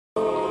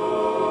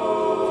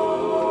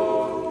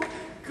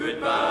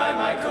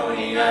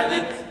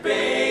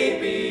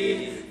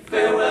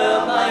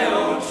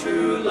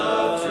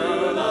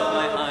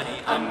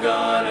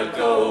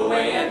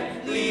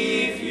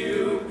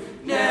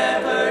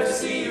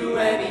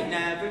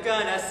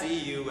see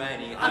you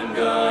any. I'm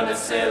gonna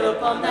sail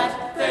upon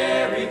that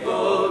ferry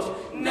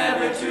boat,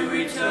 never to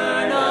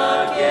return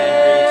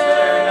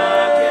again.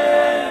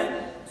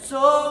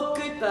 So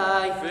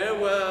goodbye,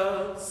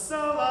 Farewell, so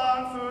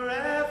long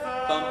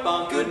forever. bum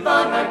bum.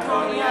 goodbye my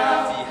Coney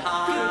Island,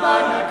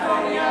 goodbye my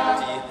Coney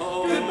Island,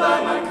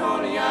 goodbye my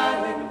Coney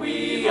Island.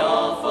 We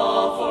all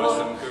fall for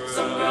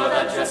some girl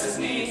that dresses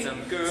neat, some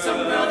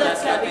girl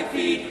that's got big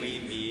feet.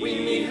 We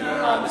meet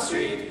her on the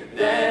street,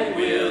 then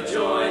we'll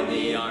join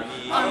the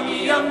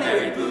army of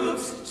married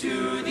boobs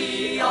to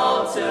the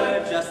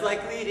altar. Just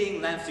like leading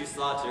lambs to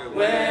slaughter.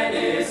 When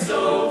it's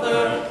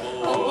over,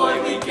 oh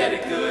boy, we get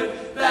it good.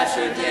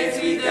 Bachelor days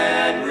we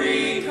then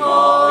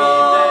recall.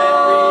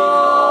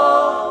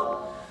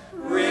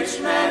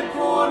 Rich man,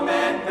 poor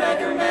man,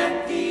 beggar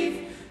man, thief,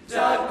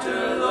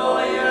 doctor,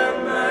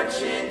 lawyer,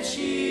 merchant,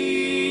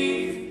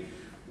 chief.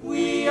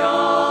 We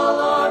all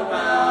are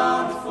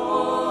bound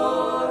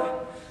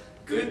for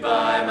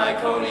goodbye, my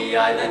Coney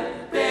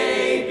Island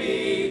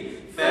baby.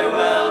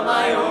 Farewell,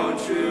 my own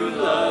true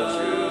love,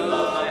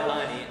 my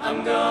honey.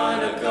 I'm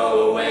gonna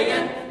go away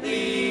and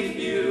leave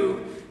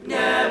you,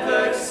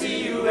 never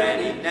see you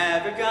any.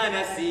 Never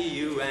gonna see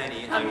you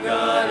any. I'm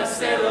gonna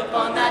sail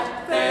upon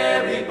that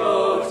ferry boat.